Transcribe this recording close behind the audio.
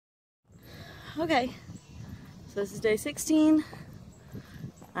Okay, so this is day 16.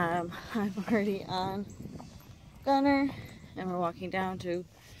 I'm already on Gunner, and we're walking down to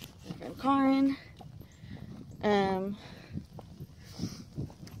my friend Karin.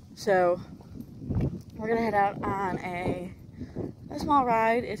 So we're gonna head out on a small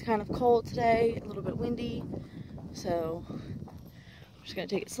ride. It's kind of cold today, a little bit windy, so I'm just gonna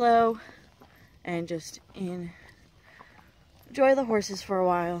take it slow and just enjoy the horses for a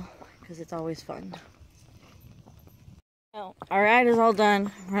while, because it's always fun. Well, our ride is all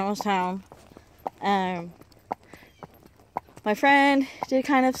done. We're almost home. My friend did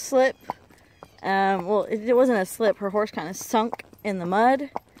kind of slip. Well, it wasn't a slip. Her horse kind of sunk in the mud.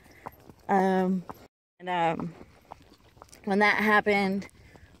 When that happened,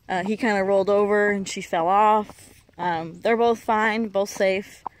 he kind of rolled over and she fell off. They're both fine, both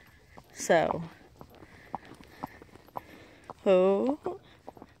safe. So,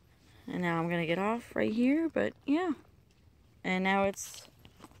 and now I'm gonna get off right here, but yeah. And now it's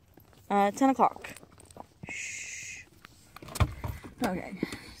 10 o'clock. Shh. Okay,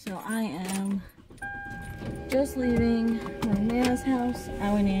 so I am just leaving my Nana's house.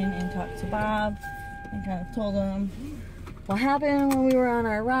 I went in and talked to Bob and kind of told him what happened when we were on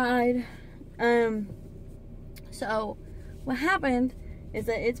our ride. So what happened is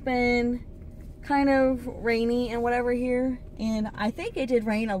that it's been kind of rainy and whatever here, and I think it did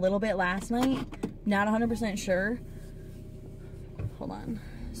rain a little bit last night. Not 100% sure. Hold on.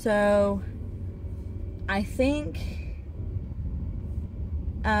 So I think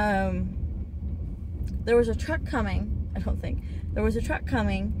there was a truck coming. I don't think there was a truck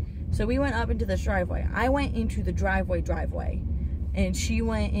coming, so we went up into this driveway. I went into the driveway, and she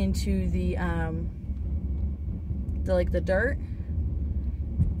went into the dirt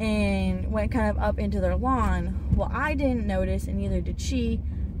and went kind of up into their lawn. Well, I didn't notice, and neither did she,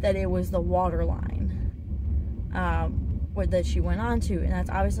 that it was the water line that she went onto, and that's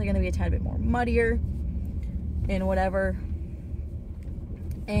obviously going to be a tad bit more muddier and whatever.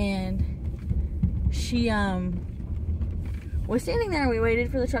 And she was standing there, and we waited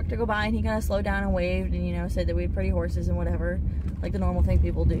for the truck to go by, and he kind of slowed down and waved and, you know, said that we had pretty horses and whatever, like the normal thing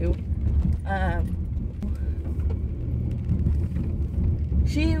people do.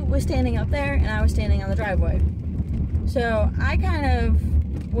 She was standing up there, and I was standing on the driveway. So I kind of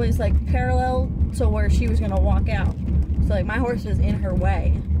was like parallel to where she was going to walk out. So like my horse was in her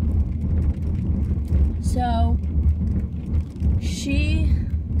way. So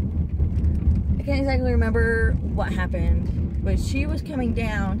I can't exactly remember what happened, but she was coming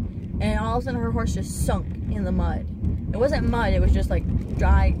down, and all of a sudden her horse just sunk in the mud. It wasn't mud, it was just like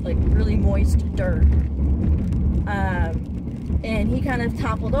dry, like really moist dirt. And he kind of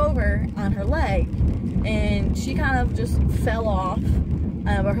toppled over on her leg, and she kind of just fell off,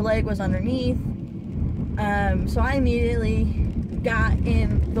 but her leg was underneath. So I immediately got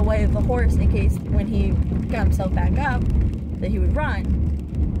in the way of the horse in case when he got himself back up that he would run.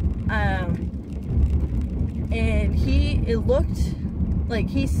 And it looked like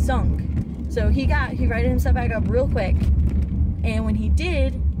he sunk. So he righted himself back up real quick, and when he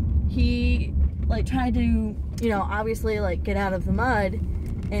did, he like tried to, you know, obviously like get out of the mud,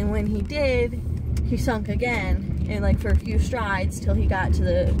 and when he did, he sunk again, and like for a few strides till he got to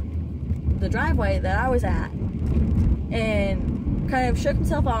the driveway that I was at, and kind of shook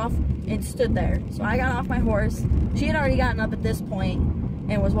himself off and stood there. So I got off my horse. She had already gotten up at this point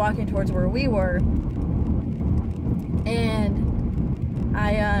and was walking towards where we were, and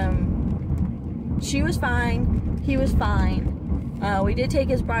she was fine, he was fine. We did take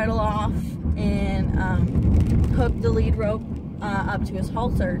his bridle off and hooked the lead rope up to his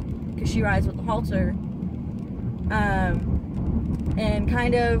halter, because she rides with the halter, and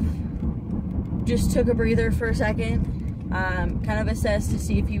kind of just took a breather for a second, kind of assessed to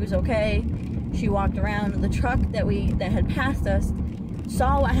see if he was okay. She walked around. The truck that had passed us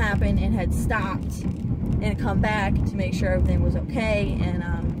saw what happened and had stopped and come back to make sure everything was okay, and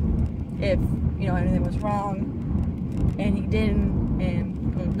if, you know, anything was wrong, and he didn't,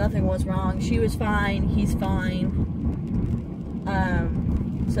 and nothing was wrong. She was fine, he's fine.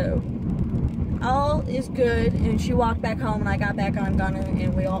 So all is good, and she walked back home, and I got back on Gunner,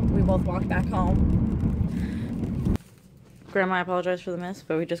 and we both walked back home. Grandma, I apologize for the mess,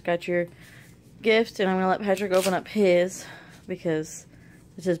 but we just got your gift, and I'm gonna let Patrick open up his because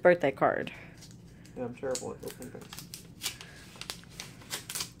it's his birthday card. Yeah, I'm terrible at opening things.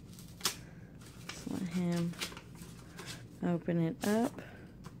 Let him open it up.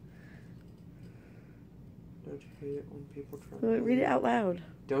 Don't you hate it when people try Read it out loud.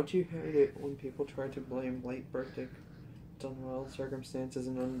 Don't you hate it when people try to blame late birthday done wild circumstances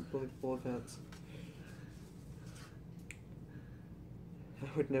and unbelievable events. I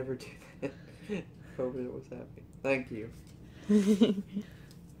would never do that. Hope it was happy. Thank you.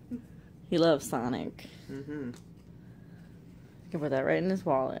 He loves Sonic. Mm-hmm. You can put that right in his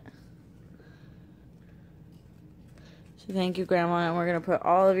wallet. So thank you, Grandma, and we're going to put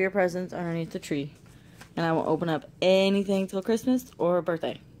all of your presents underneath the tree. And I won't open up anything till Christmas or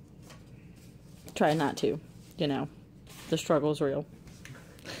birthday. Try not to. You know, the struggle's real.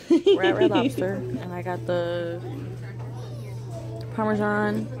 We're at Red Lobster, and I got the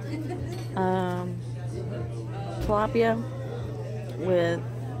Parmesan tilapia with,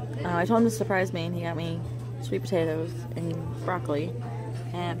 I told him to surprise me, and he got me sweet potatoes and broccoli.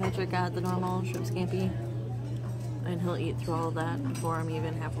 And Patrick got the normal shrimp scampi, and he'll eat through all of that before I'm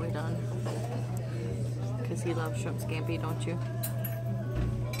even halfway done. Because he loves shrimp scampi, don't you?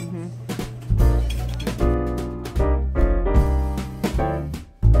 Mm-hmm.